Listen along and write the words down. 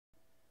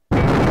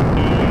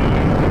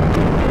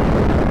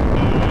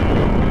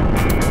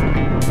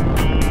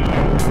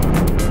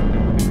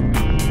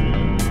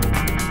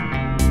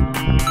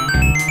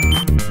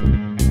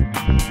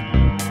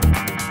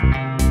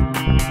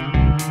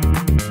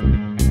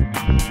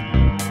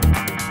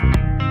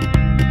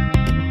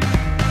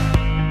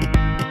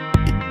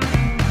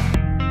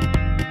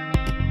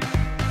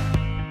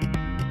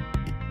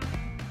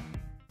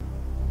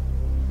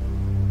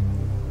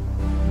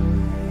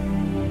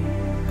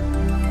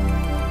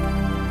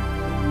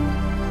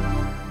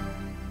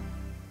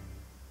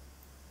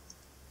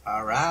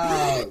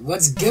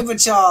What's good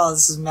with y'all?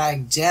 This is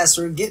MacJess.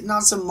 We're getting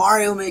on some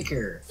Mario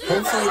Maker.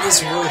 Hopefully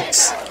this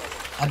works.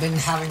 I've been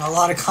having a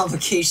lot of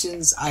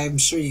complications. I'm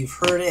sure you've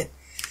heard it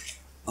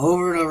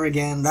over and over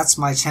again. That's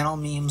my channel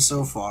meme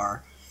so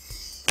far.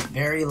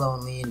 Very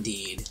lonely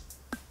indeed.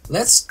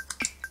 Let's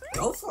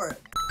go for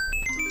it.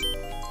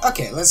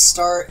 Okay, let's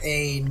start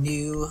a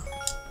new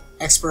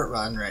expert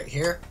run right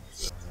here.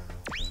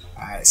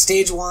 Alright,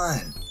 stage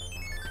 1.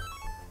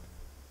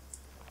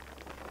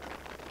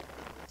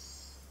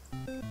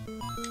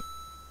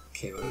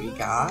 Okay, what do we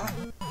got?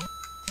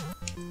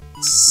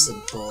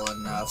 Simple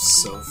enough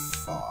so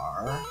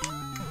far.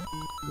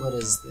 What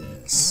is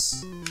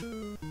this?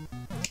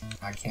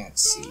 I can't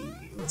see.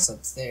 What's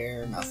up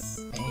there?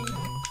 Nothing.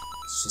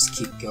 Let's just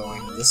keep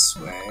going this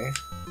way.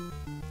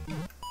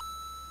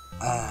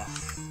 I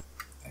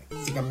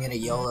think I'm gonna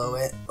YOLO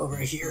it over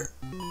here.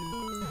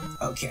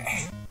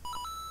 Okay.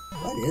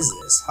 What is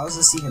this? How is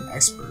this even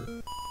expert?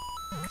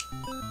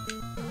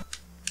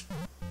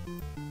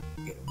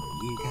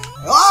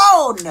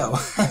 Oh no!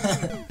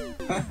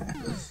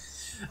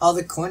 All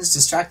the coins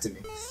distracted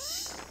me.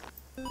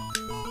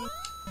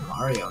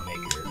 Mario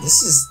Maker.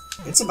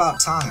 It's about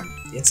time.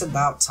 It's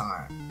about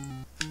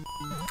time.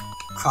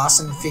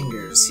 Crossing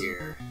fingers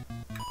here.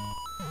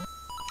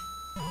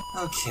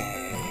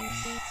 Okay,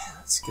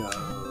 let's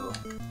go.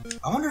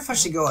 I wonder if I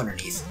should go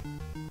underneath.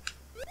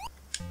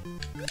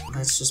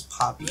 Let's just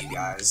pop you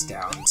guys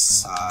down to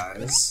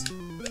size.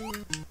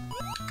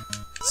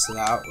 So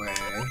that way,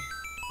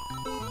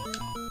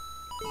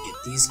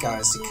 get these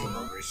guys to come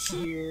over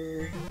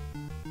here.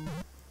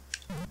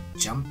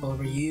 Jump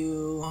over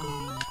you.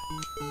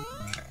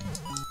 Okay.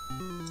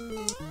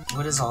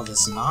 What is all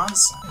this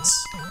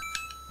nonsense?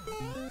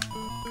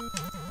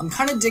 I'm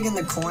kind of digging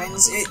the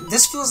coins.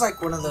 This feels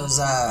like one of those,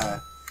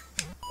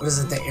 what is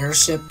it, the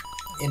airship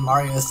in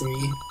Mario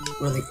 3,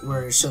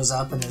 where it shows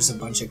up and there's a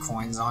bunch of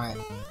coins on it.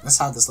 That's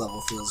how this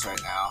level feels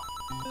right now.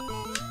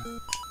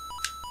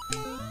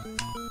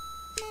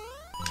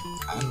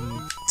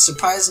 I'm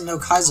surprised no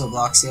Kaizo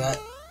blocks yet.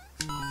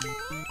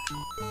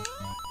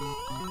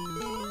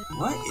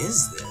 What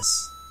is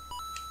this?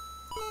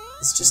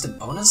 It's just a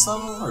bonus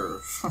level,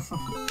 or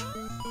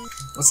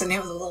what's the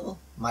name of the level?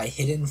 My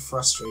Hidden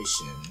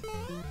Frustration.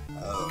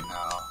 Oh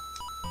no.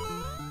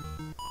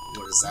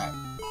 What is that?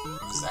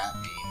 What does that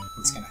mean?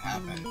 What's gonna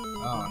happen?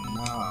 Oh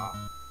no.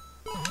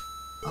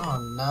 Oh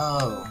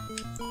no.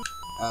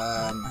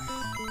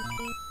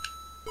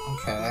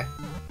 Okay.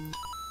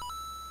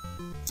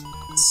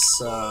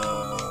 So,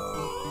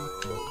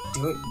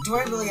 do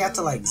I really have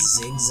to like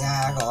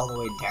zigzag all the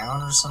way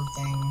down or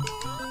something?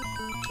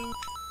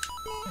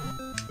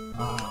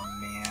 Oh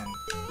man,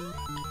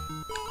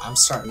 I'm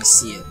starting to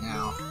see it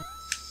now.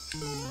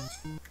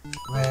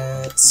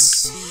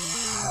 Let's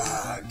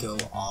go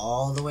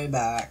all the way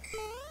back.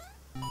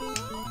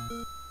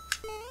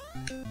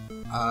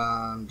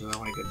 Do I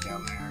want to go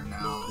down there?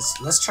 No.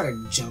 Let's try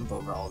to jump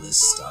over all this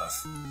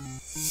stuff.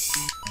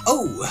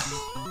 Oh!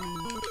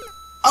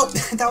 Oh,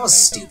 that was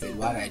stupid.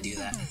 Why did I do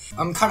that?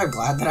 I'm kind of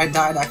glad that I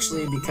died,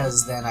 actually,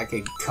 because then I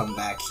could come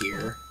back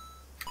here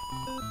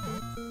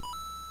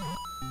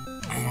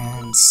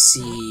and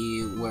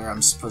see where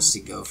I'm supposed to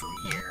go from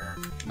here.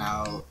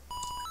 Now,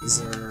 is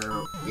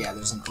there... yeah,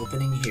 there's an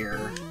opening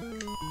here.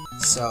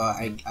 So,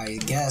 I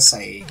guess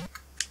I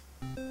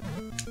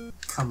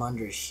come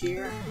under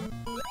here.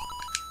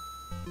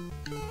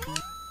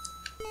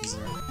 Is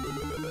there...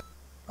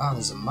 oh,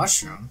 there's a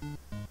mushroom.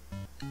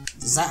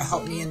 Does that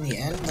help me in the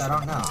end? I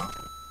don't know.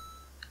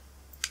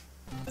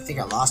 I think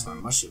I lost my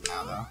mushroom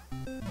now, though.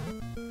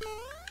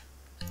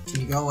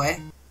 Can you go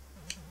away?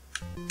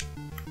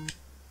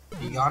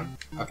 Are you gone?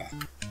 Okay.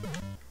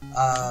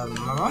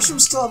 My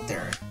mushroom's still up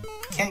there.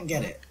 Can't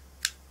get it.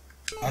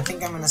 I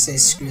think I'm gonna say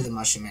screw the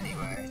mushroom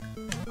anyway.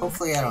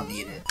 Hopefully I don't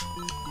need it.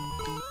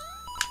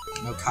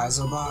 No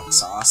Kaizo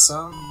box.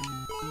 Awesome.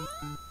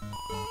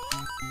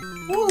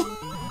 Woo!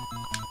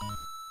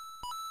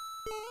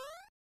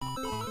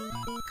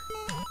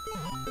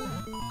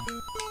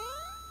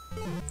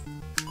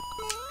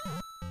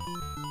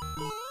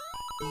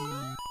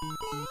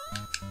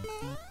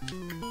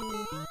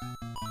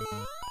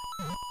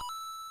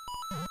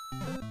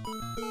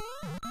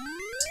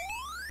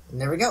 And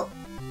there we go.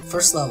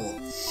 First level.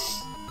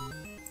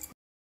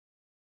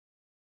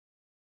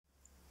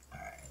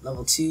 Alright,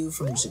 level 2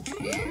 from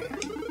Japan.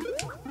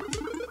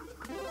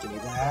 Give me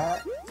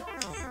that.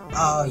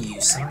 Oh,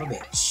 you son of a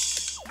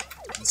bitch.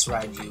 Let's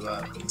ride you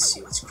up and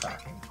see what's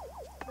cracking.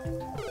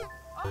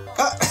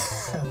 Ah!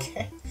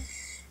 Okay.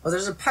 Well,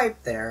 there's a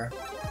pipe there.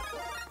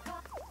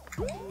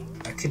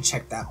 I could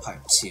check that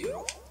pipe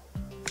too.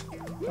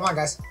 Come on,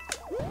 guys.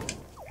 There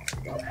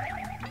we go.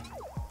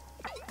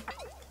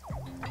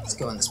 Let's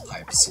go in this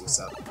pipe and see what's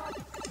up.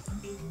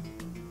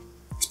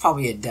 It's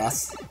probably a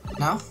death.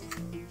 No?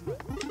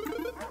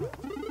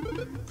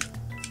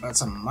 Oh,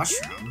 it's a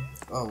mushroom.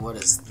 Oh, what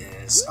is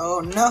this?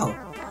 Oh, no!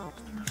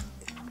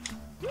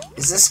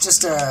 Is this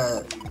just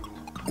an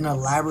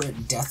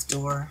elaborate death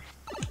door?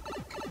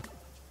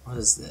 What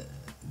is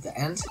the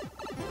end?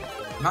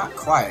 Not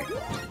quite.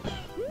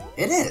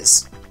 It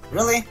is.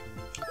 Really?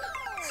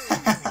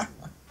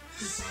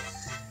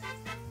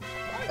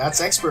 That's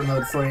expert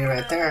mode for you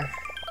right there.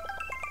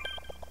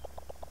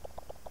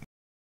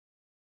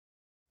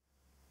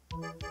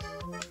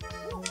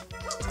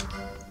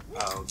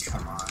 Oh,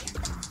 come on.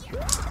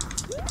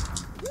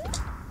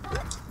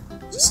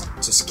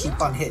 Just keep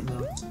on hitting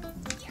him.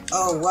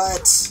 Oh,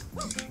 what?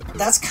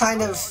 That's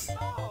kind of...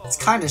 It's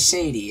kind of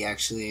shady,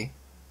 actually.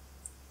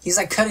 He's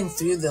like cutting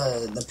through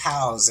the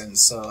POWs, and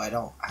so I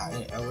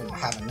wouldn't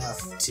have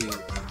enough to...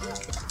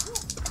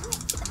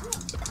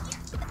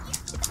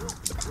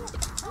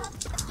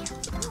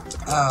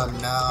 Oh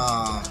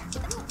no.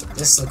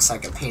 This looks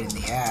like a pain in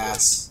the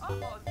ass.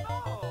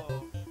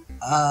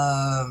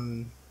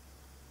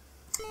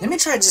 Let me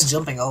try just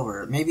jumping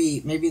over.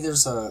 Maybe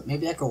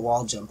I could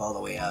wall jump all the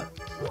way up.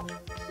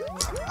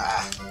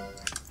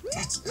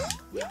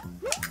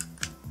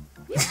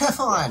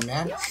 Come on,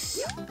 man.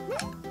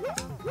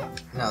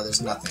 No,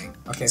 there's nothing.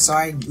 Okay, so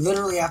I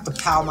literally have to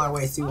POW my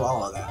way through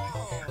all of that.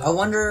 I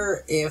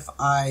wonder if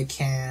I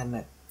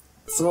can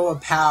throw a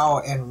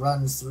POW and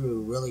run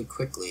through really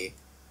quickly,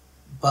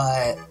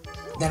 but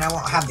then I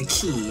won't have the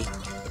key.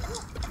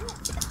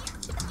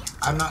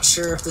 I'm not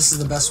sure if this is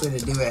the best way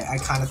to do it. I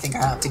kind of think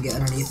I have to get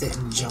underneath it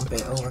and jump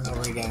it over and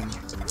over again,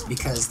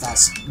 because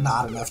that's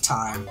not enough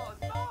time.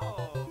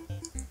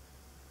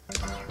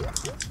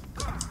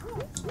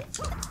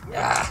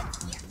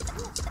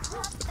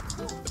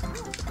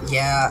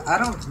 Yeah, I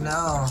don't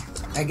know.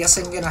 I guess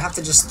I'm gonna have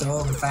to just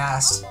throw them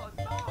fast.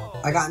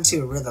 I got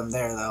into a rhythm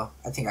there, though.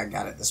 I think I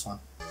got it this one.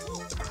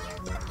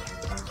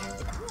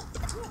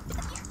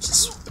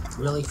 Just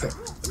really quick,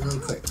 really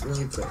quick,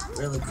 really quick,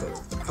 really quick.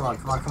 Come on,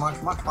 come on, come on,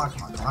 come on, come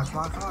on, come on, come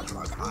on, come on, come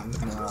on, come on,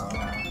 come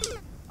on.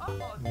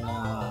 No.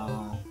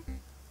 No.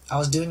 I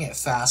was doing it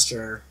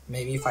faster.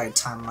 Maybe if I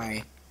time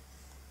my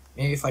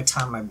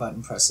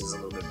button presses a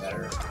little bit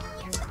better.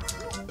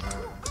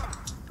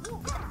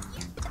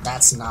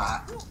 That's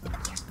not.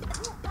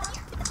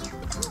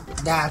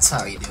 That's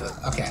how you do it.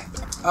 Okay.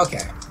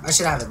 Okay. I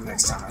should have it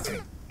next time, I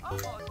think.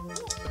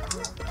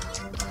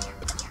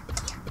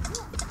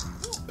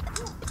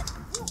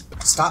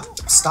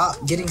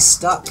 Stop getting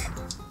stuck.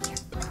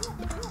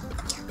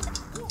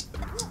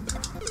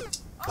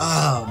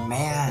 Oh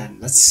man,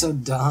 that's so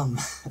dumb.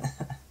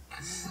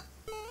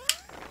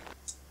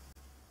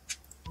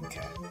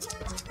 Okay.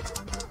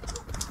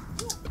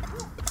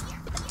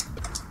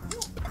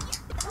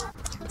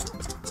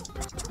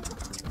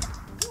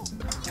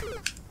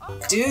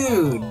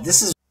 Dude,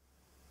 this is...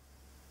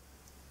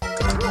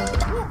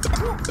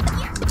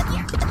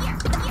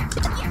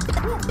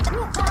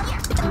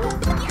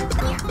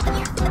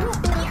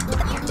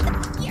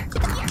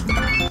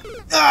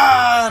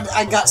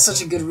 I got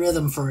such a good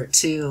rhythm for it,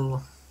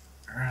 too.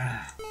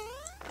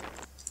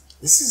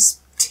 This is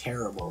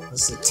terrible.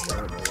 This is a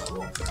terrible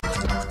level.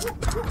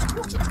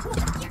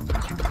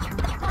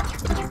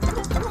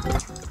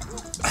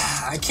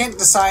 I can't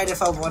decide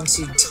if I want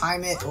to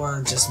time it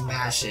or just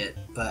mash it,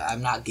 but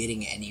I'm not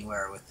getting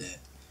anywhere with it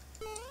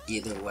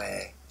either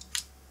way.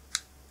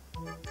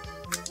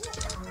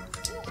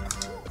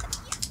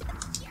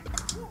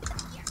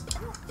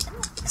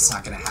 It's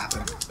not gonna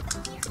happen.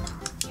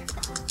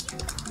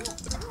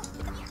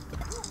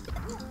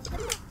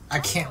 I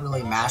can't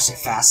really mash it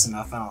fast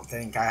enough, I don't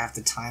think. I have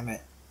to time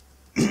it.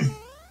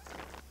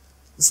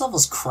 This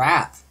level's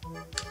crap.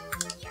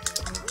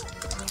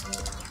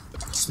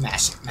 Just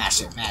mash it,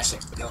 mash it, mash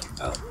it. Go,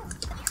 go.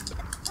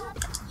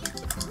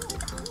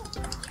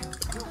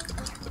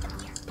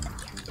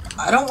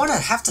 I don't want to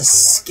have to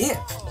skip,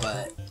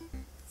 but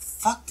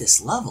fuck this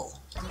level.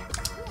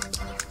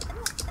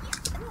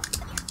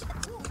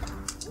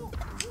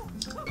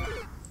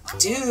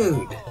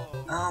 Dude,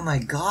 oh my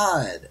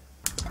god.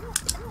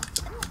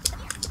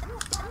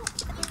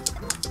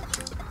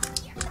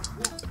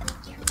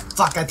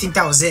 Fuck, I think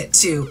that was it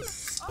too.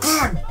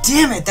 God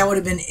damn it, that would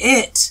have been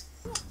it.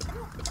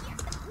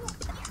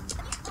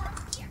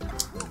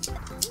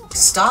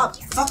 Stop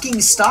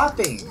fucking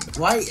stopping.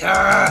 Why?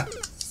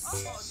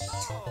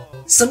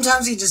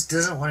 Sometimes he just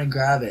doesn't want to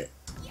grab it.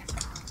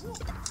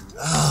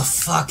 Oh,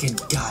 fucking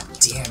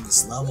goddamn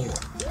this level.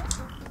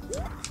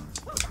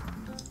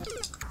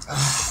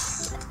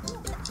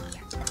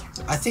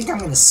 I think I'm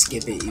gonna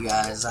skip it, you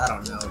guys. I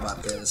don't know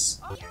about this.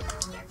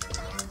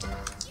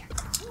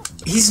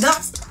 He's not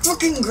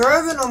fucking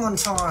grabbing them on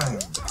time.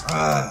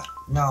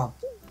 No.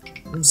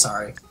 I'm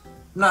sorry.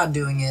 I'm not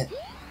doing it.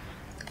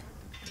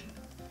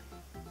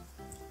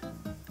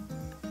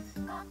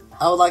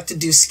 I would like to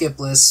do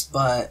skipless,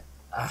 but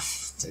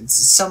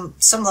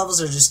some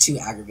levels are just too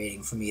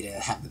aggravating for me to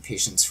have the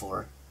patience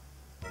for.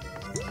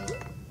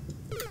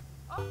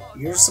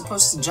 You're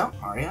supposed to jump,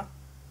 Mario.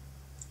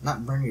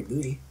 Not burn your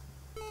booty.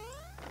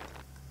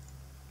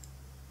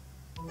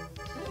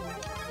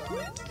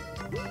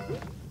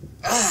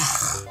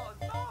 Ugh.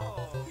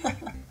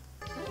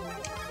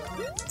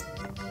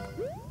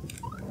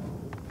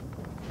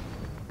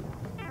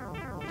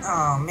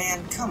 Oh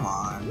man, come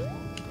on.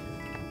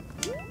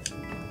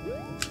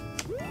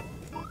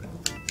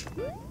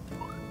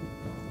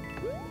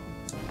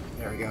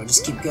 There we go.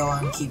 Just keep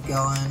going, keep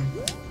going.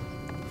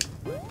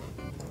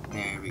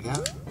 There we go.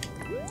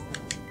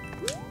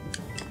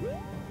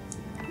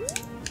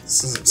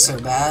 This isn't so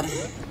bad.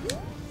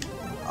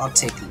 I'll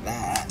take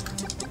that.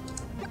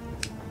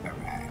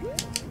 Alright.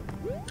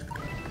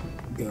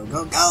 Go,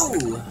 go,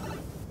 go!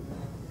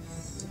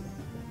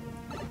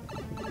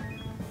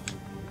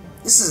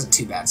 This isn't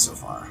too bad so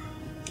far.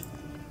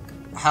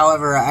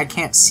 However, I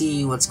can't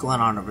see what's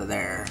going on over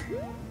there.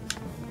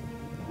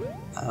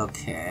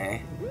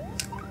 Okay.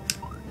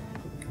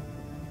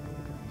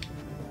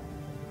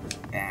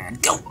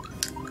 And go!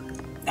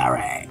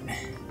 Alright.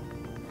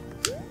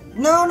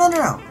 No, no, no,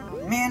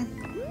 no! Man.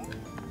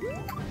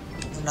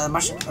 Another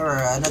mushroom, or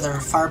another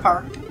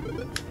firepower?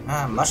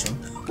 Mushroom.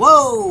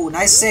 Whoa!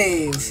 Nice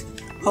save!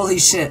 Holy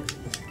shit.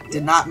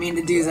 Did not mean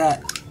to do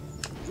that.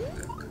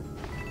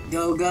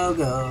 Go, go,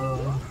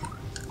 go.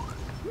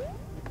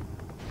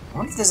 I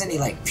wonder if there's any,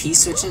 like,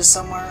 P-switches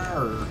somewhere,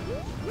 or...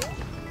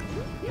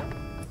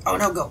 Oh,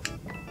 no, go!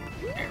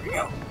 There we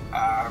go.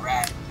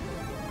 Alright.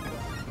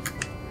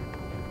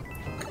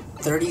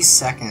 30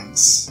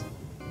 seconds.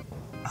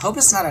 I hope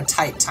it's not a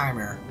tight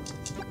timer.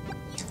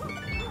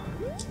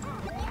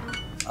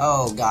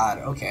 Oh, God,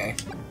 okay.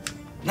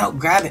 No,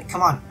 grab it,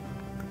 come on.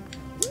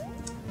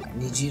 I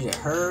need you to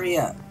hurry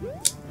up.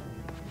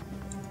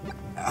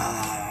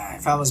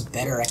 If I was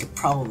better, I could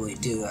probably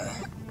do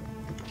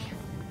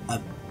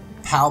a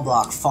POW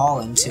block fall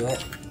into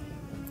it.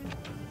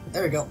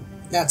 There we go.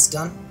 That's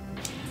done.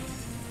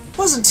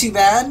 Wasn't too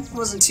bad.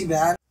 Wasn't too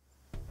bad.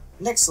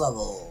 Next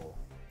level.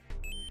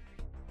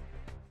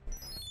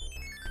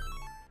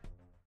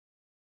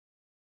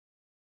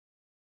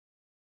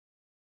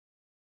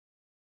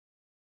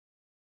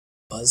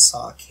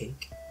 Buzzsaw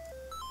cake.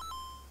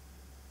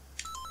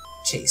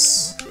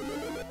 Chase.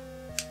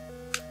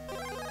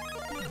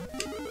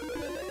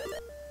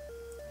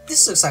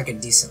 This looks like a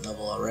decent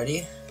level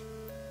already.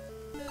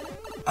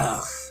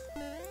 Ugh.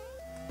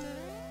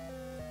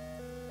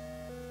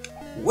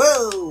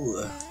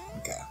 Whoa!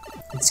 Okay,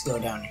 let's go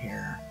down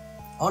here.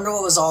 I wonder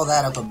what was all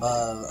that up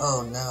above.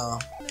 Oh no.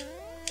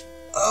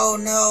 Oh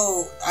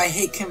no! I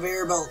hate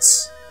conveyor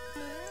belts.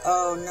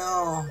 Oh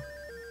no.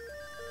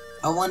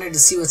 I wanted to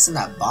see what's in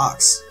that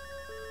box.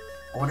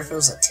 I wonder if it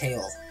was a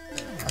tail.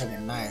 That'd have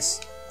been nice.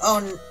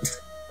 Oh,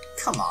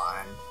 come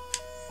on.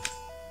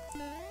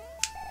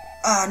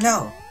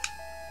 No.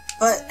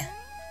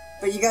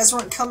 But you guys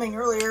weren't coming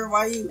earlier.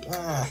 Why you?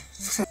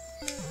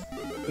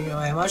 Give me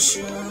my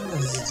mushroom.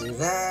 Let's do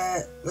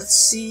that. Let's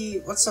see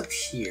what's up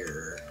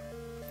here.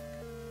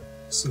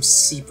 Some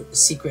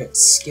secret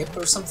skip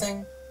or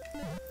something.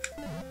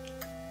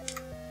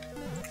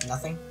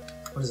 Nothing.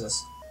 What is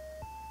this?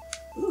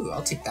 Ooh,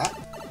 I'll take that.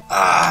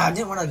 I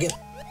didn't want to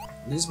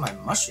lose my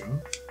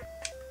mushroom.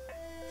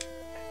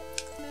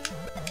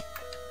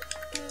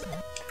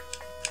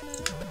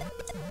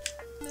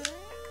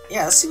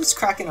 Yeah, let's see what's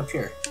cracking up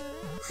here.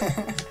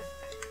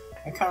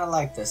 I kind of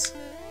like this.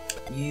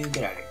 You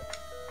get out of here.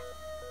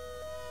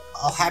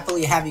 I'll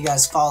happily have you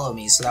guys follow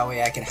me so that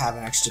way I can have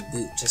an extra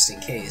boot just in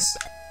case.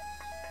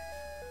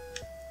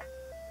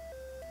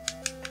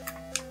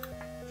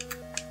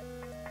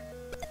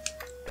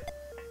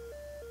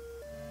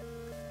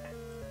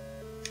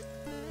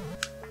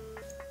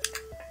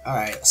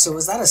 Alright, so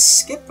was that a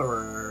skip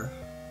or...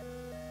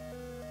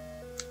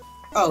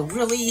 Oh,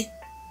 really?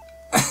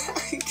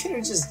 I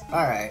could've just...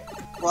 Alright.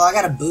 Well, I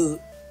got a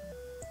boot.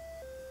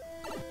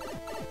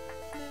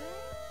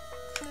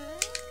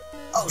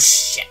 Oh,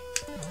 shit.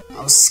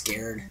 I was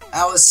scared.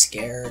 I was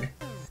scared.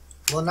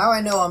 Well, now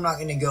I know I'm not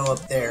gonna go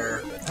up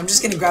there. I'm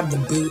just gonna grab the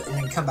boot and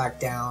then come back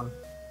down.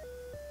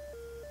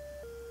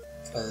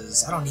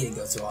 Because I don't need to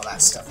go through all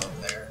that stuff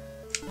up there.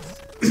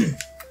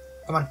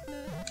 Come on.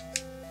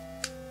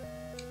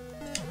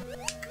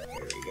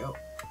 There we go.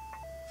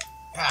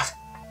 Ah!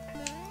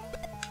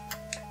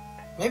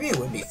 Maybe it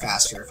would be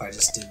faster if I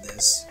just did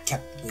this.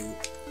 Kept the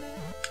boot.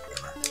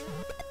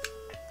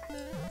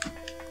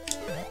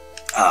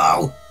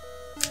 Oh!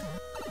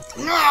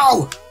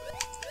 No!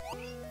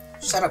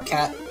 Shut up,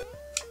 cat.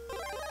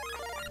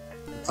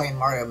 I'm playing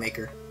Mario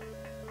Maker.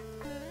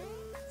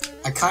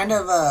 I kind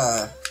of,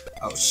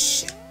 Oh,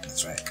 shit.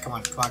 That's right. Come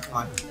on, come on, come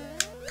on.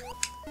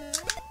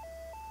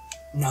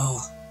 No.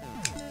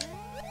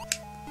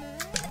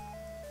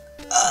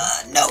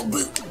 No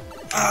boot.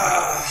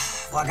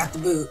 Well, I got the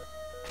boot.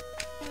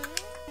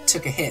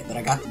 Took a hit, but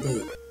I got the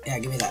boot. Yeah,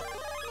 give me that.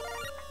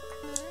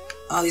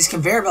 Oh, these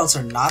conveyor belts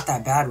are not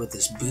that bad with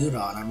this boot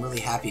on. I'm really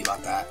happy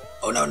about that.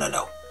 Oh, no, no,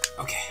 no.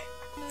 Okay.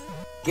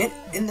 Get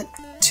in the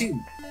tube.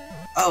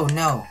 Oh,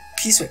 no.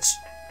 P-switch.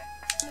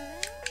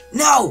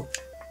 No!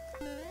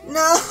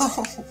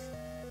 No!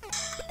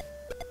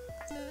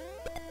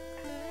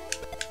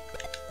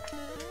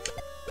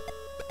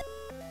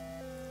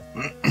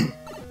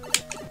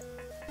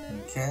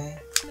 Okay.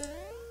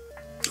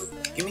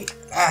 Give me...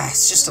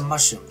 it's just a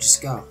mushroom.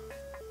 Just go.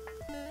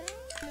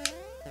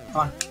 Come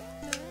on.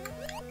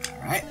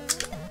 Alright.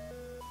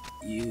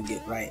 You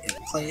get right in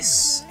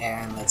place,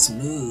 and let's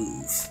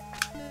move.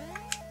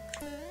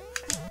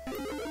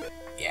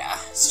 Yeah.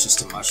 It's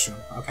just a mushroom.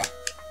 Okay.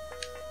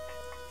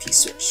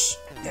 P-switch.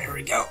 There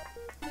we go.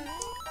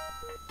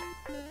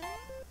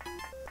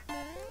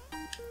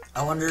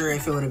 I wonder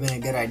if it would have been a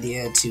good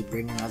idea to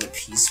bring another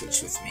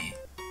P-switch with me.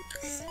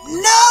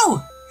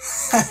 No!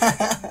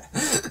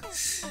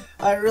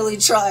 I really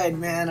tried,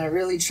 man. I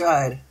really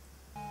tried.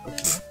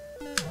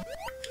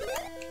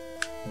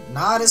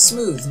 Not as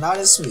smooth. Not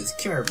as smooth.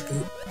 Come here,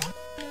 Boot.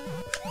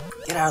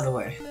 Get out of the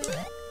way.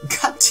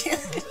 God damn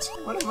it.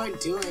 What am I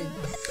doing?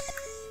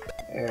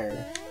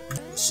 There.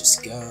 Let's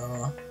just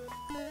go.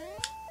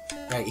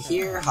 Right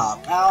here.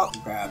 Hop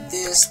out. Grab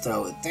this.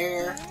 Throw it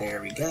there.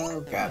 There we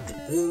go. Grab the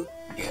boot.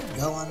 Get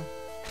going.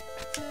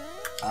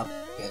 Up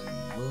and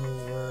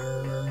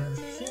over.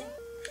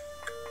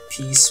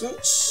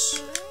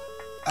 P-switch.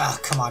 Ah,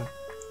 come on.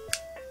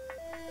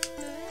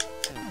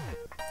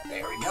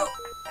 There we go.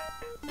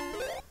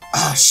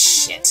 Ah,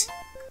 shit.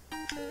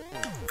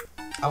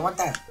 I want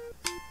that.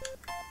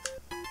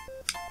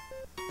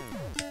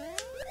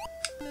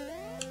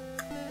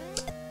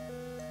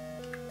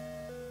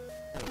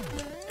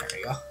 There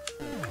we go.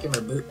 Give her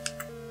a boot.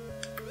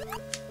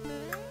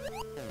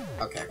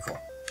 Okay, cool.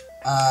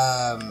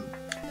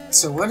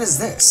 So what is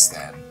this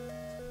then?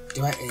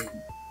 Do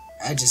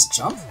I just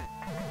jump?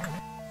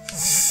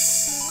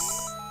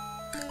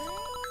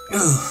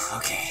 Ooh,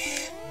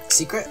 okay.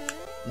 Secret?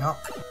 No.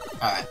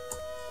 Alright.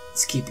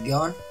 Let's keep it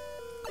going.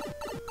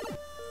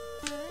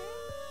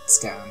 It's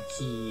down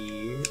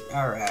here.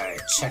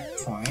 Alright,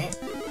 checkpoint.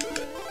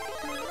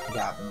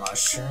 Got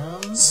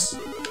mushrooms.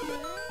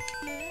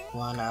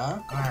 One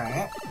up.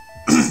 Alright.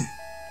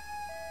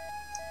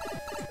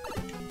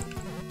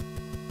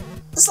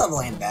 This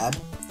level ain't bad.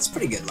 It's a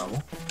pretty good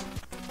level.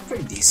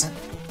 Pretty decent.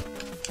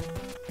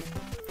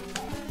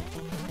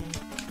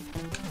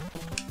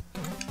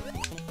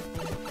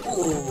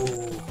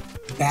 Ooh.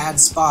 Bad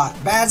spot.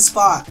 Bad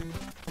spot.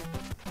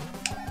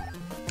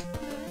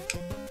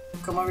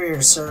 Come over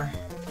here, sir.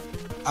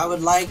 I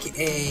would like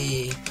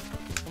a...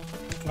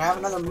 Can I have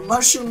another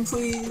mushroom,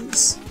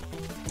 please?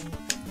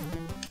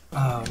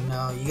 Oh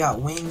no, you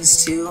got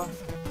wings too?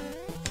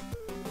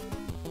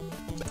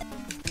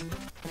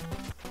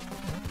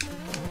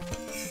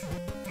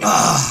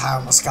 Ugh, I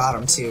almost got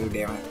him too,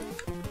 damn it.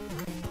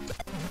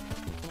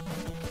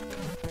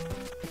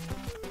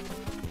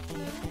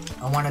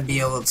 I want to be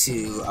able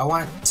to... I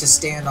want to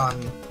stand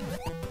on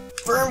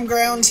firm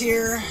ground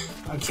here.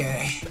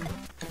 Okay.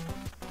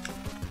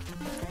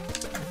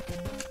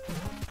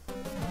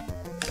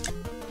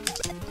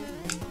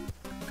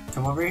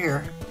 Come over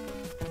here.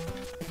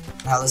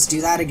 Now let's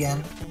do that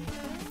again.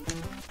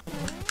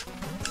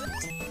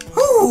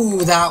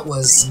 Whoo! That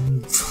was...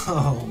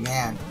 Oh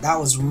man, that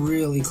was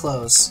really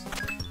close.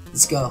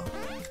 Let's go.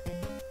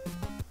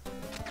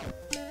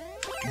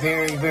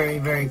 Very, very,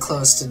 very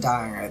close to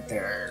dying right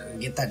there.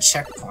 Get that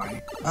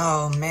checkpoint.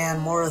 Oh man,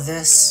 more of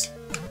this.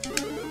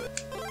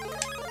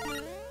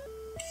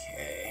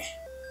 Okay.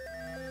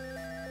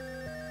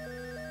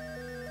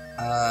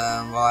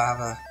 Well, I have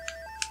a...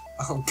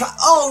 Oh god,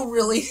 oh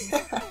really?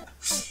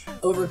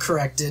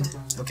 Overcorrected.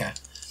 Okay.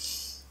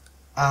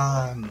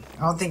 I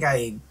don't think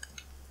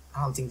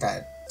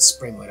that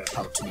spring would have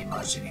helped me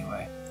much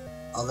anyway.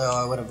 Although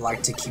I would have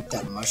liked to keep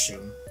that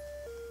mushroom.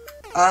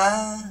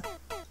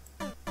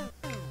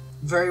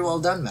 Very well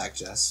done,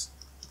 MacJess.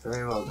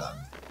 Very well done.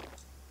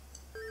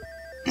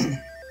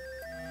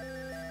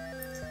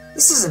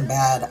 This isn't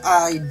bad.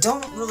 I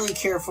don't really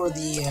care for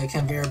the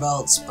conveyor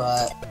belts,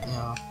 but, you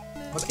know,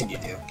 what can you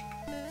do?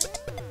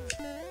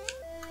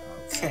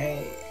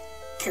 Okay.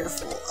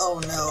 Careful. Oh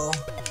no.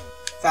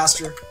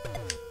 Faster.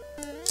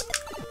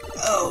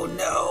 Oh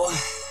no.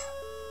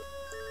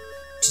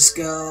 Just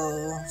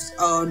go.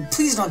 Oh,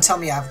 please don't tell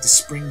me I have to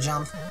spring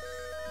jump.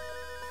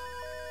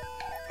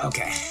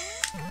 Okay.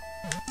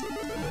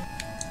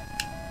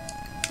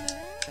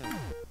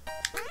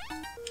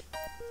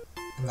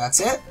 And that's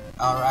it?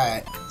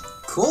 Alright.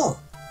 Cool.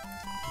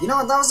 You know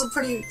what, that was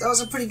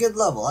a pretty good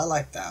level. I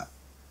like that.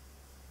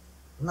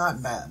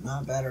 Not bad.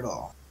 Not bad at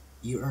all.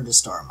 You earned a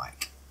star,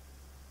 Mike.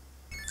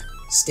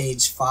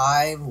 Stage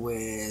 5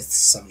 with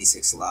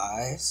 76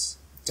 lives.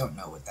 Don't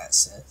know what that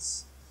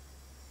says.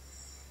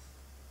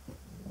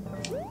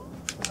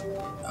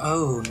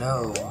 Oh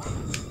no.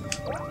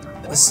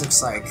 This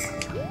looks like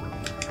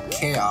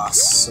chaos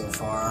so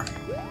far.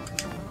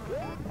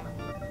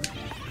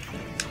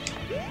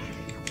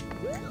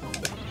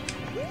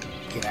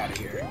 Get out of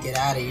here. Get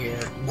out of here.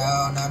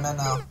 No, no, no,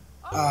 no.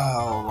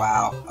 Oh,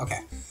 wow.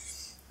 Okay.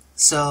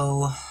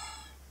 So,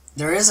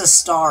 there is a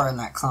star in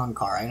that clown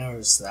car. I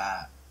noticed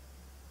that.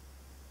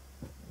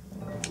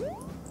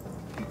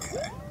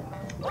 Okay.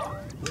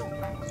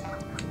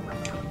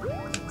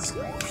 Let's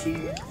go up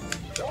here.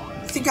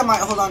 I think I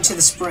might hold on to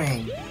the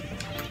spring.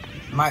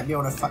 Might be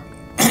able to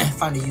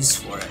find a use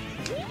for it.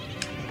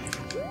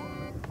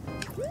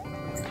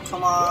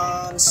 Come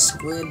on,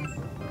 squid.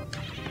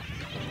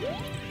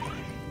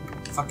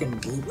 Fucking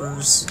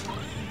bloopers.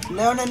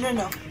 No, no, no,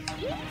 no.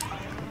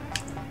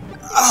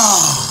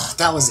 Ah,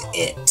 that was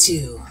it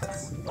too.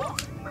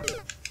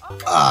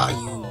 Ah,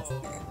 you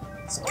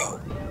Let's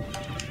go.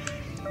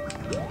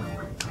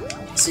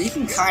 So you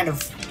can kind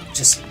of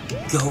just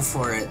go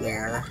for it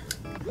there.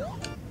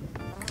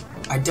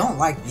 I don't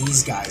like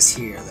these guys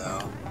here,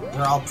 though.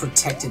 They're all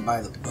protected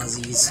by the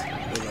buzzies,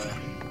 or the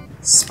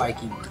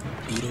spiky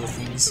beetle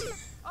things.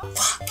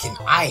 Fucking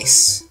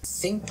ice! I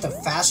think the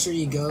faster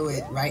you go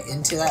right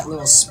into that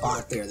little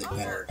spot there, the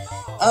better.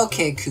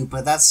 Okay,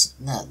 Koopa, that's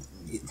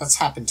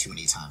happened too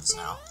many times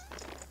now.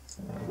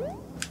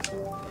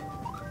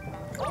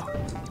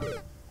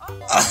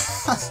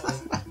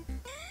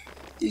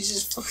 He's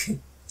just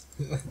fucking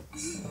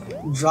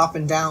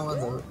dropping down with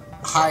a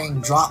high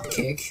drop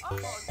kick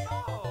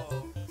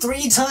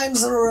 3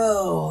 times in a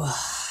row.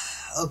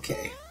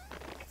 Okay.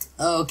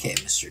 Okay,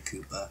 Mr.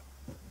 Koopa.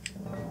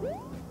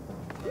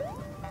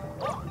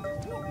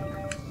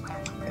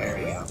 There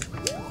we go.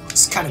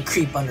 Just kind of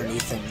creep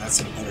underneath him,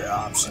 that's a better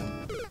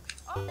option.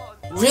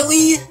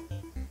 Really?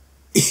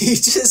 He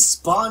just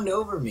spawned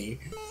over me.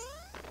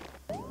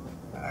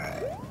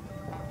 Alright.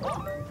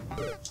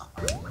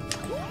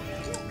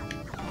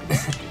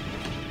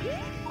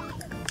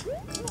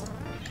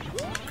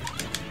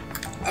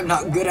 I'm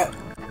not good at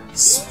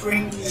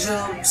spring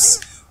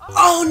jumps.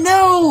 Oh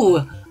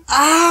no!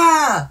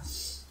 Ah!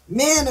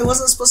 Man, it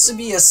wasn't supposed to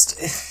be a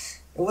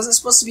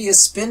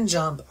spin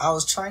jump. I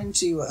was trying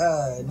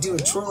to do a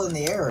twirl in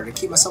the air to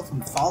keep myself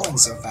from falling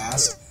so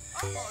fast.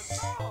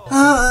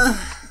 Oh.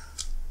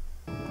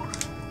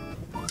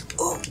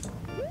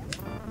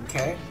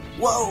 Okay.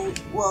 Whoa,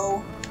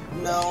 whoa.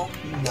 No,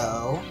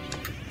 no.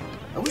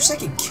 I wish I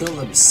could kill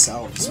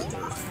themselves with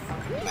their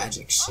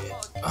magic shit.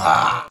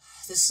 Ah!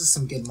 This is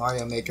some good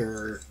Mario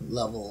Maker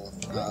level,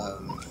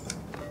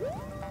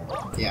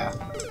 yeah.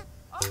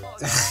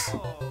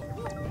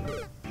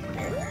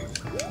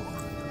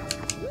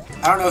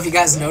 I don't know if you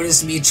guys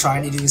noticed me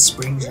trying to do a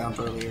spring jump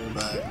earlier,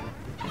 but...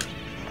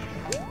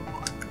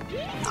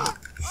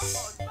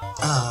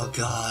 Oh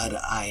god,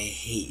 I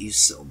hate you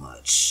so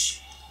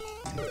much.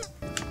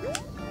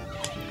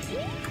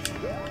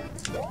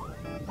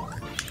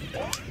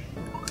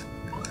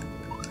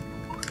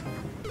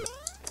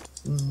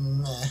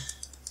 Meh.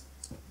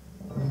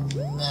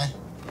 Meh.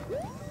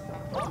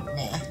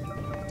 Meh.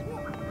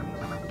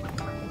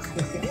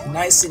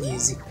 Nice and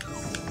easy.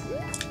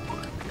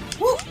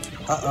 Woo!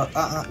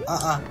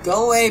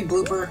 Go away,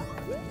 blooper.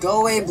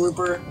 Go away,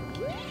 blooper.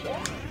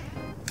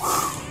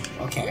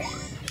 Okay.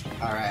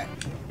 Alright.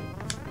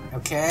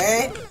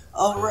 Okay.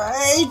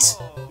 Alright.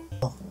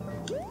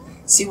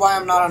 See why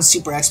I'm not on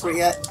Super Expert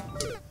yet?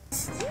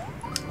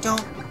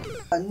 Don't.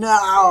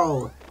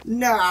 No!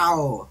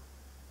 No!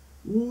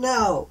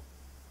 No!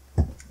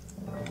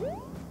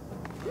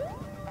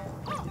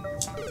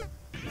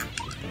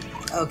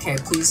 Okay,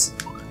 please.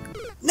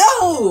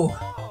 No!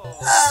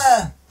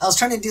 I was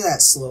trying to do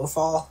that slow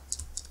fall.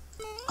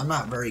 I'm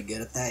not very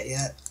good at that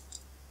yet.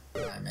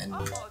 I'm in.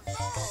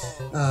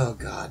 Oh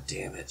god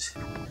damn it.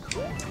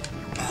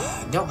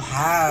 I don't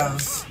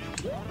have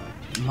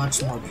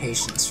much more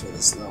patience for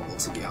this level,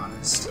 to be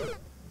honest.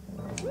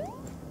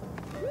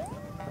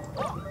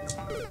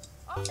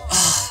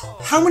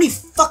 How many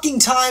fucking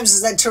times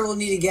does that turtle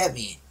need to get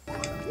me?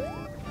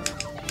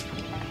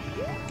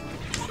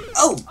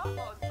 Oh!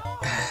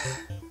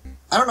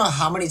 I don't know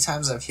how many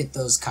times I've hit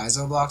those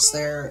Kaizo blocks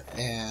there,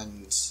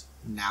 and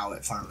now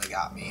it finally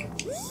got me.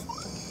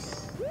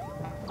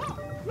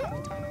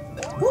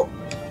 Woo!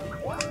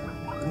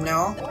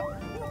 No.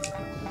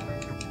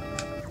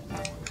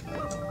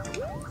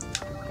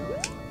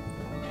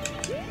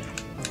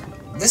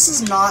 This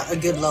is not a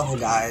good level,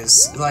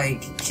 guys.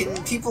 Like, can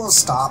people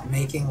stop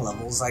making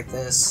levels like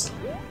this?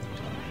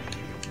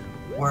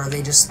 Where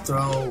they just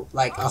throw,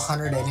 like,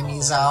 100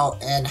 enemies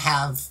out and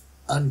have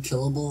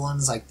unkillable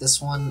ones like this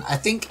one. I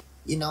think,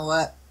 you know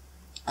what?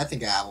 I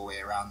think I have a way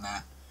around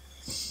that.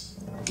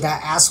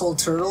 That asshole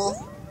turtle,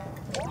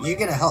 you're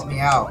gonna help me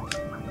out.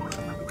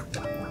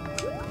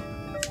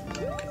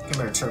 Come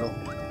here, turtle.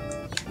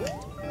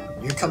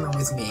 You're coming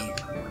with me.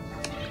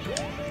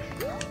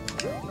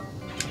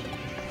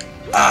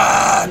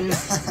 Ah!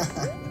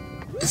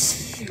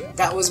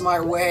 That was my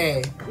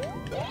way.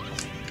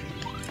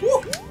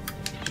 Woo!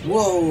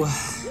 Whoa!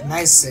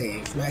 Nice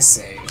save, nice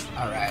save.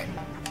 Alright.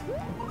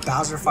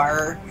 Bowser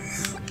Fire.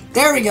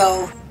 There we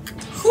go!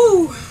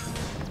 Whew!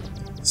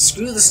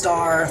 Screw the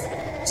star.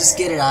 Just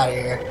get it out of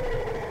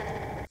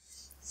here.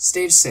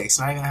 Stage 6,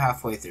 not even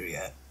halfway through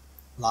yet.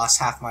 Lost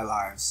half my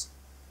lives.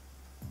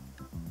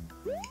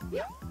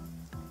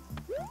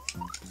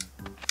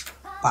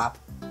 Pop.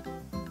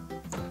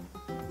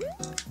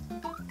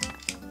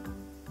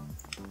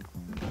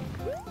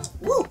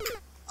 Woo!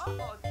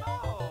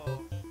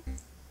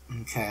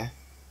 Okay.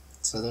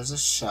 So there's a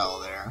shell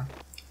there.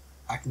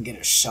 I can get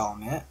a shell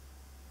mitt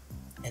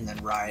and then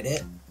ride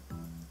it.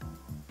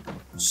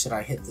 Should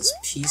I hit this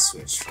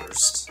P-switch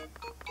first?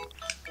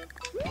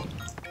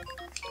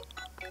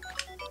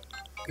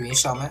 Give me a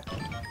shell mitt.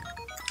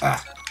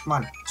 Ah, come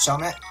on, shell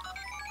mitt.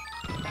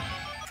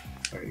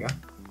 There we go.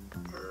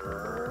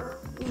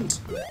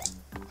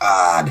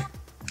 Odd.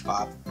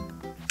 Bob.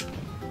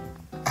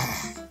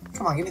 Ah,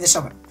 come on, give me the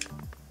shell mitt.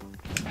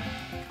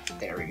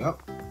 There we go.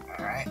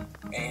 Alright.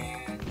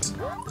 And...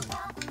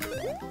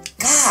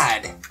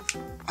 God!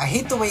 I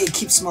hate the way it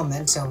keeps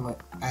momentum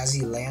as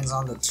he lands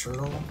on the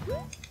turtle.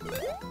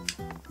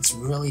 It's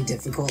really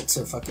difficult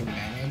to fucking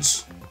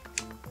manage.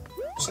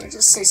 Should I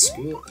just say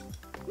screw it?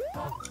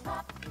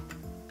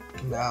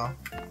 No.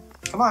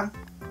 Come on.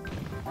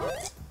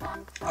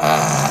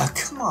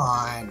 Come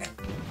on.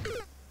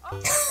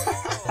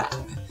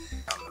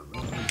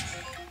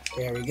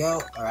 There we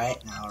go.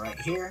 Alright, now right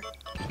here.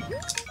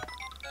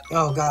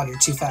 Oh god, you're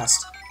too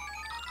fast.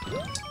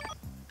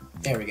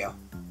 There we go.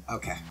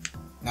 Okay.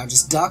 Now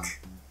just duck.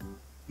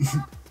 You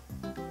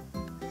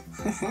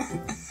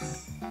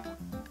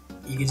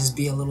can just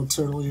be a little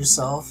turtle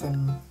yourself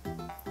and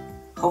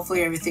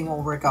hopefully everything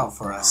will work out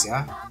for us,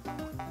 yeah?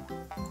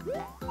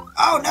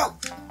 Oh no!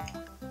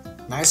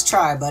 Nice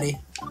try, buddy.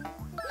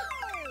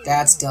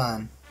 That's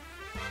done.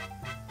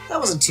 That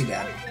wasn't too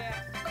bad.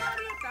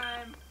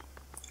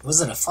 Was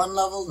it a fun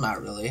level?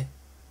 Not really.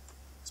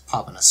 It's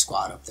popping a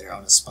squad up there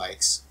on the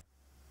spikes.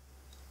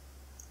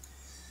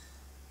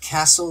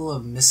 Castle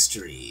of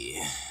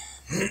Mystery.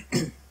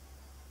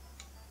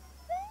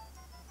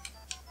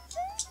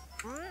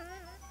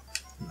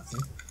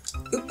 Nothing.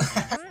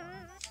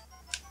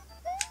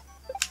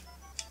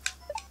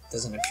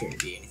 Doesn't appear to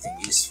be anything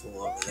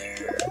useful over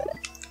there.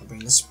 I'll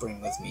bring the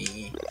spring with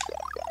me.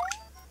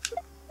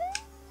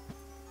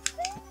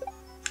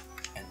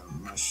 And the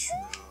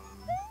mushroom.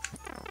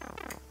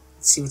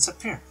 Let's see what's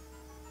up here.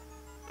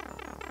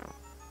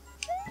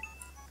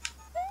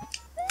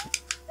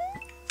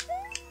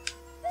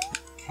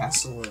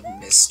 Castle of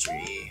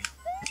Mystery.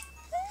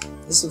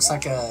 This looks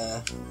like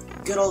a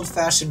good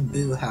old-fashioned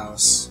boo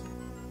house,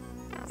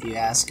 if you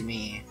ask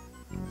me.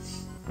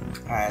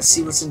 Alright, let's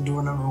see what's in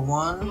door number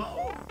 1.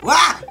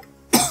 Wah!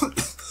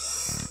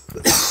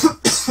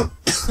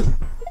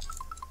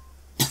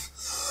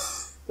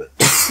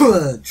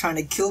 Trying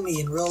to kill me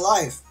in real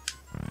life.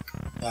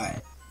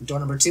 Alright, door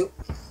number 2.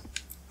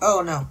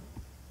 Oh no.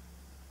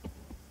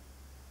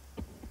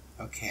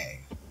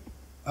 Okay.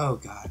 Oh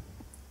god.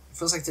 It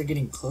feels like they're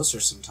getting closer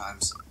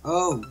sometimes.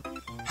 Oh,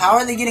 how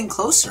are they getting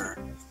closer?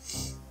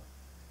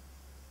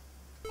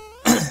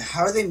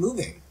 How are they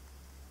moving?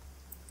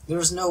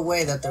 There's no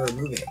way that they were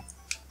moving.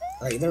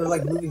 Like, they were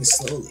like moving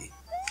slowly.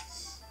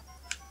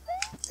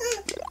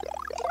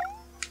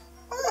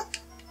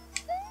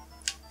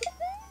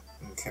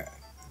 Okay.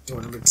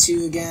 Door number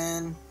 2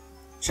 again.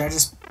 Should I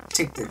just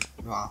take the...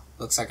 Well,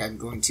 looks like I'm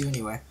going to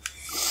anyway.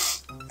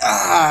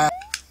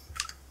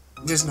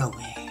 There's no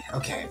way.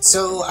 Okay,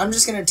 so I'm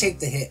just gonna take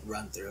the hit,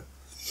 run through.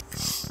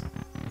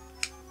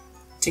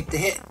 Take the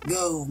hit,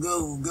 go,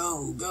 go,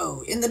 go,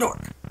 go. In the door.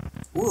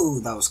 Whoa,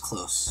 that was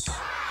close.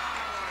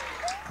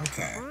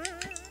 Okay.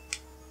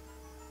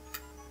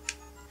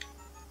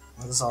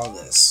 What is all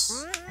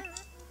this?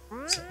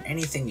 Is there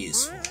anything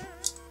useful?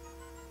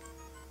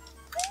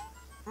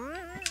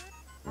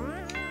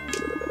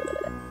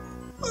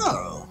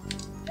 Oh.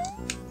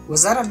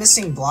 Was that a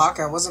missing block?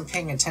 I wasn't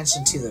paying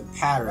attention to the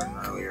pattern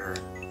earlier.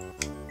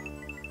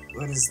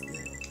 What is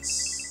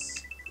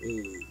this?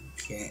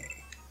 Okay.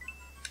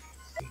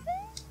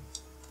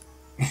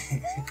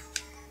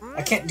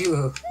 I can't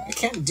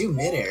do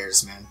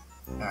mid-airs, man.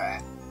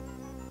 Alright.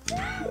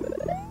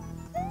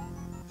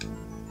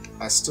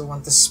 I still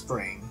want the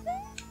spring.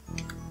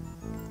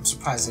 I'm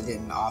surprised I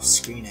didn't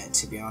off-screen it,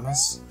 to be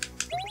honest.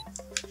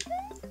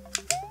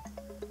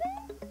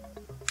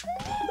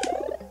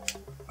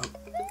 Oh.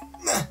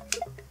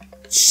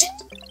 Shit!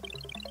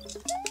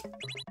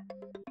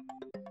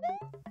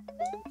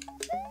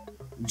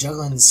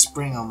 Juggling the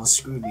spring almost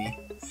screwed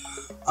me.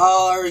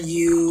 Are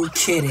you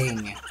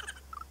kidding?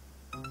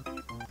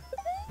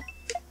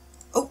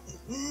 Oh,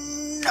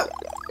 no!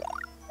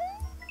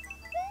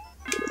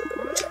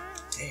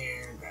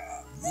 There,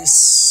 grab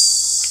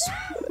this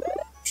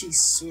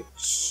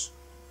P-switch.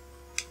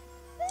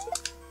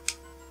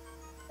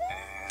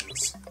 And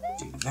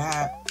do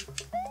that.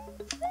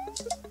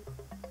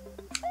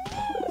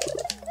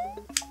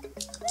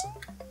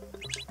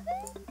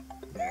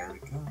 There we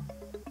go.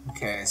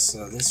 Okay,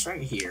 so this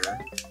right here.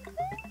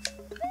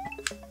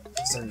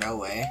 Is there no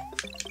way?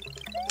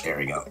 There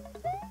we go.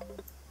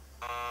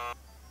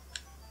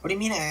 What do you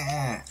mean,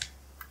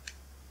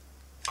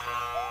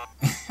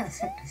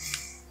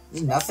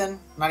 Nothing?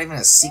 Not even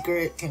a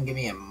secret? Can give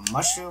me a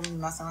mushroom?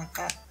 Nothing like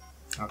that?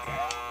 Okay.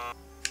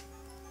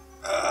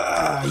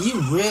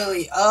 You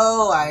really...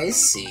 Oh, I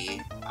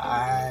see.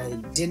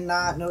 I did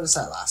not notice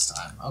that last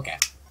time. Okay.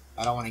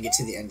 I don't want to get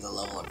to the end of the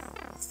level.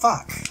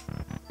 Fuck.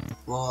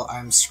 Well,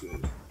 I'm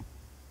screwed.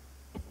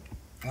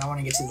 I don't want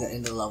to get to the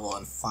end of the level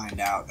and find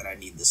out that I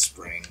need the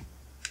spring.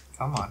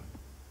 Come on.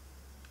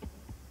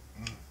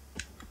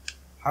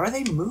 How are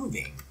they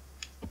moving?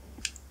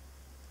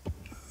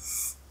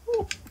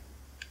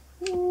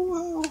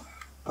 Ooh,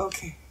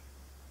 okay.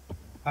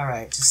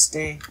 Alright, just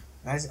stay.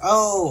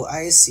 Oh,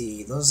 I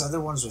see. Those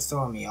other ones were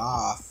throwing me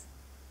off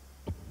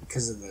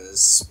because of the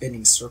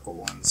spinning circle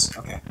ones.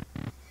 Okay.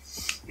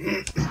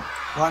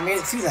 Well, I made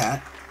it through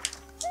that.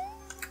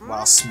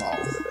 While small.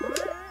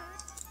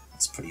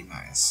 That's pretty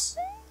nice.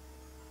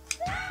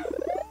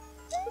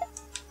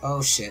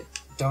 Oh shit.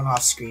 Don't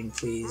off screen,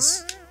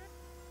 please.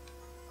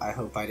 I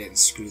hope I didn't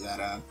screw that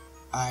up.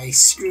 I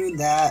screwed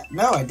that.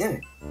 No, I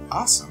didn't.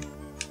 Awesome.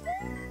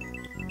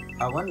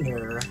 I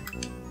wonder...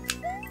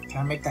 Can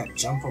I make that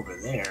jump over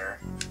there?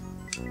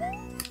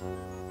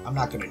 I'm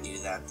not gonna do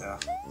that though.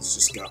 Let's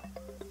just go.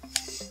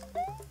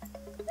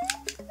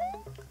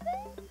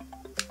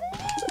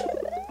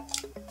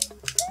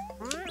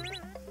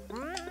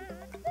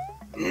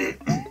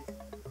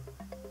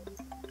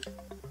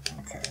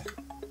 Okay.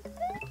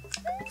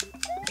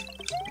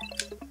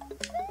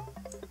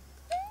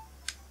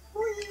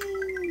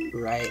 Whee!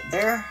 Right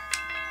there.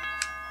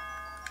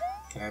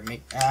 Can I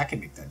make... I can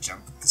make that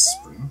jump with the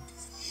spring.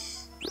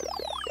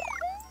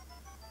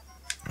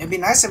 It'd be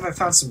nice if I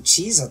found some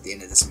cheese at the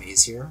end of this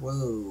maze here.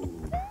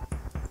 Whoa.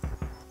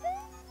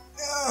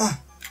 Ugh.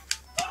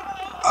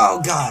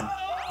 Oh god.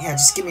 Yeah,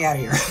 just get me out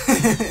of here.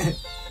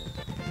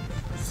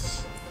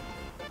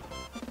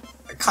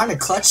 I kind of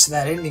clutched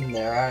that ending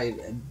there. I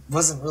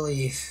wasn't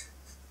really...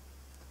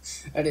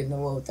 I didn't know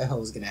what the hell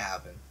was going to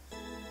happen.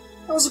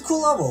 That was a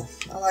cool level.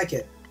 I like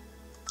it.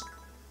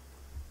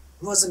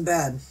 It wasn't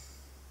bad.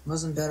 It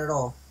wasn't bad at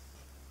all.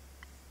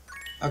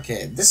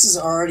 Okay, this is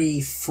already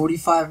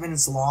 45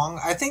 minutes long.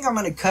 I think I'm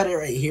gonna cut it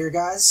right here,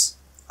 guys.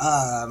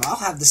 I'll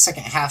have the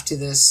second half to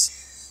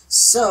this.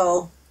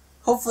 So,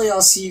 hopefully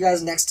I'll see you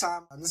guys next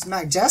time. This is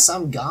MacJess,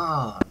 I'm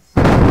gone.